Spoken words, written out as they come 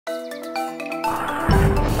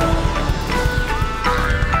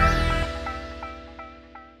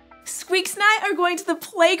I are going to the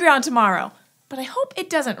playground tomorrow, but I hope it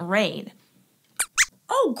doesn't rain.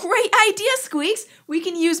 Oh, great idea, Squeaks! We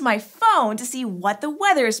can use my phone to see what the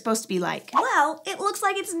weather is supposed to be like. Well, it looks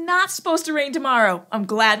like it's not supposed to rain tomorrow. I'm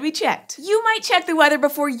glad we checked. You might check the weather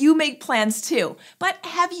before you make plans too, but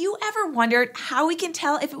have you ever wondered how we can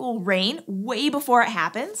tell if it will rain way before it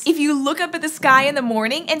happens? If you look up at the sky in the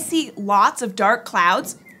morning and see lots of dark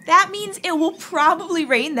clouds, that means it will probably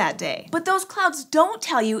rain that day. But those clouds don't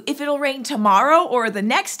tell you if it'll rain tomorrow or the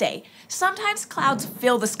next day. Sometimes clouds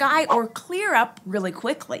fill the sky or clear up really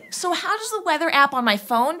quickly. So how does the weather app on my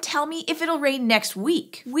phone tell me if it'll rain next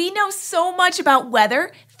week? We know so much about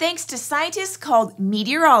weather thanks to scientists called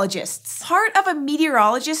meteorologists. Part of a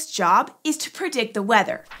meteorologist's job is to predict the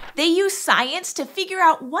weather. They use science to figure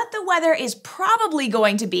out what the weather is probably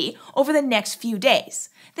going to be over the next few days.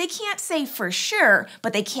 They can't say for sure,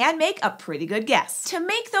 but they can make a pretty good guess. To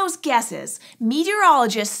make those guesses,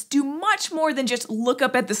 meteorologists do much more than just look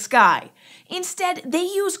up at the sky. Instead, they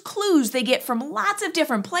use clues they get from lots of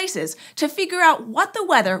different places to figure out what the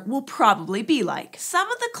weather will probably be like. Some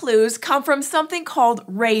of the clues come from something called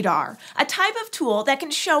radar, a type of tool that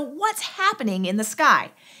can show what's happening in the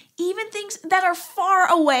sky. Even things that are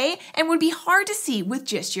far away and would be hard to see with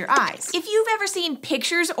just your eyes. If you've ever seen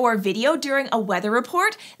pictures or video during a weather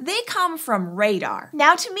report, they come from radar.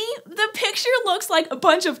 Now to me, the picture looks like a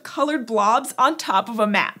bunch of colored blobs on top of a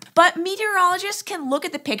map. But meteorologists can look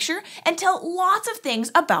at the picture and tell lots of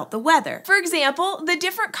things about the weather. For example, the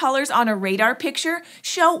different colors on a radar picture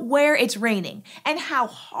show where it's raining and how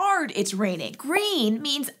hard it's raining. Green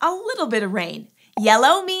means a little bit of rain.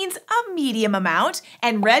 Yellow means a medium amount,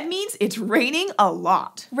 and red means it's raining a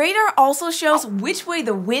lot. Radar also shows which way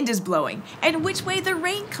the wind is blowing and which way the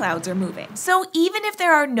rain clouds are moving. So even if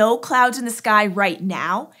there are no clouds in the sky right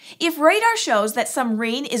now, if radar shows that some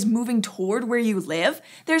rain is moving toward where you live,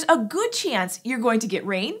 there's a good chance you're going to get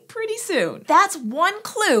rain pretty soon. That's one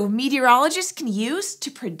clue meteorologists can use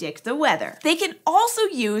to predict the weather. They can also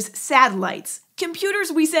use satellites,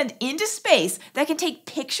 computers we send into space that can take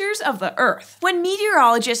pictures of the Earth. When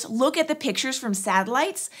meteorologists look at the pictures from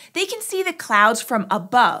satellites, they can see the clouds from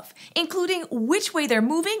above, including which way they're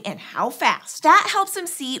moving and how fast. That helps them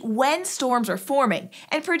see when storms are forming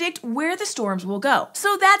and predict where the storms will go.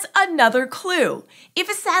 So that's another clue. If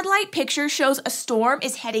a satellite picture shows a storm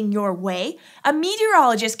is heading your way, a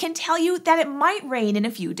meteorologist can tell you that it might rain in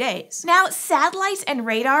a few days. Now, satellites and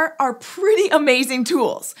radar are pretty amazing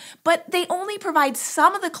tools, but they only provide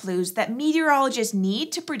some of the clues that meteorologists need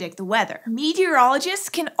to predict the weather. Meteorologists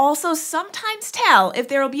can also sometimes tell if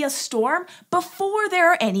there will be a storm before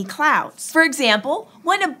there are any clouds. For example,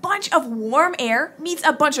 when a bunch of warm air meets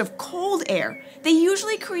a bunch of cold air, they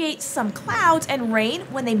usually create some clouds and rain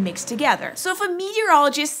when they mix together. So if a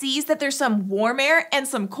meteorologist sees that there's some warm air and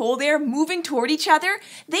some cold air moving toward each other,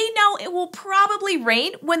 they know it will probably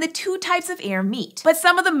rain when the two types of air meet. But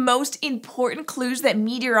some of the most important clues that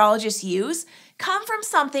meteorologists use come from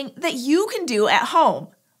something that you can do at home.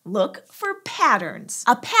 Look for patterns.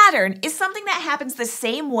 A pattern is something that happens the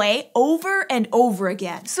same way over and over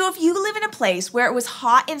again. So if you live in a place where it was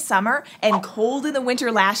hot in summer and cold in the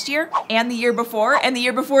winter last year, and the year before, and the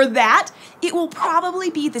year before that, it will probably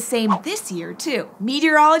be the same this year too.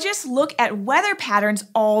 Meteorologists look at weather patterns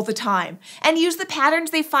all the time and use the patterns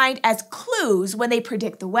they find as clues when they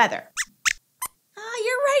predict the weather.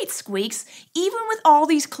 You're right, Squeaks. Even with all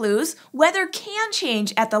these clues, weather can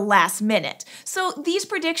change at the last minute. So these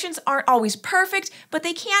predictions aren't always perfect, but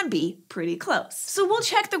they can be pretty close. So we'll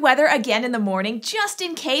check the weather again in the morning just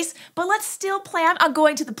in case, but let's still plan on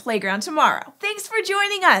going to the playground tomorrow. Thanks for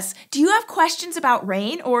joining us. Do you have questions about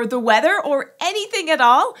rain or the weather or anything at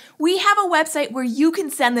all? We have a website where you can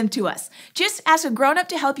send them to us. Just ask a grown-up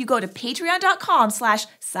to help you go to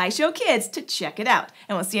patreon.com/SciShowKids to check it out.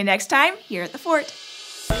 And we'll see you next time here at the fort.